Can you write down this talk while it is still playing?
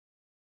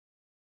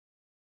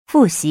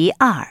复习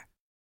2。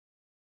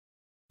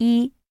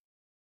1.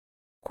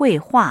 绘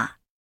画。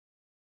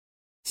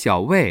小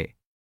魏，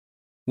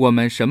我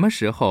们什么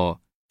时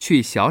候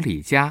去小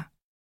李家？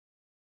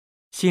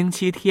星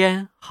期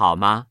天好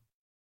吗？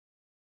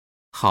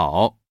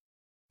好，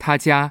他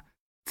家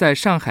在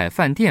上海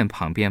饭店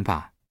旁边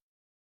吧？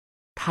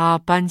他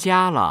搬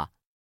家了，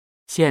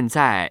现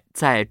在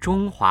在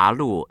中华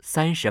路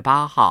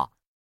38号。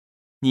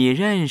你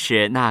认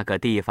识那个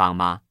地方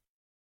吗？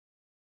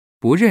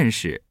不认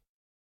识，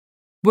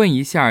问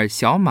一下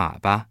小马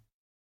吧。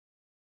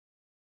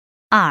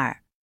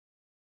2.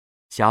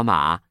 小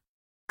马，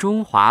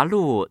中华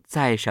路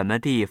在什么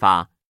地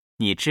方？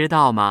你知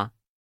道吗？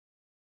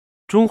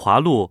中华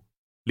路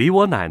离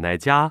我奶奶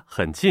家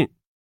很近，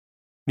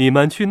你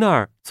们去那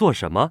儿做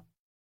什么？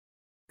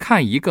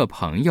看一个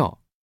朋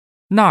友，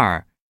那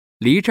儿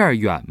离这儿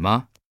远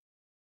吗？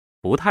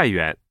不太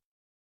远。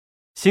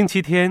星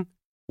期天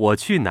我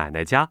去奶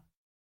奶家，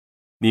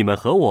你们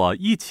和我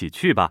一起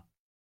去吧。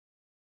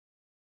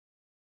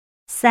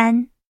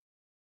3.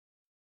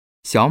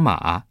 小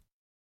马，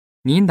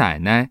你奶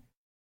奶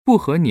不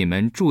和你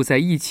们住在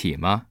一起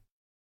吗？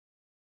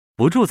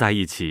不住在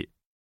一起，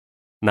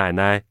奶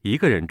奶一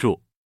个人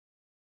住，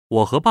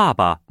我和爸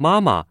爸妈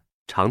妈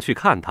常去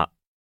看她。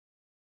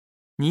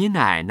你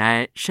奶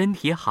奶身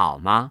体好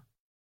吗？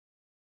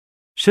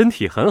身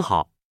体很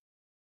好，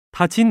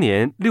她今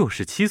年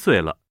67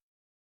岁了。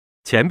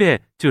前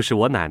边就是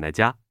我奶奶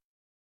家，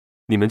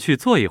你们去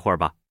坐一会儿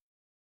吧。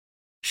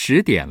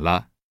10点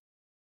了，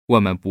我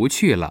们不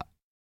去了。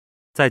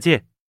再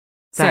见。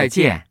再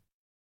见。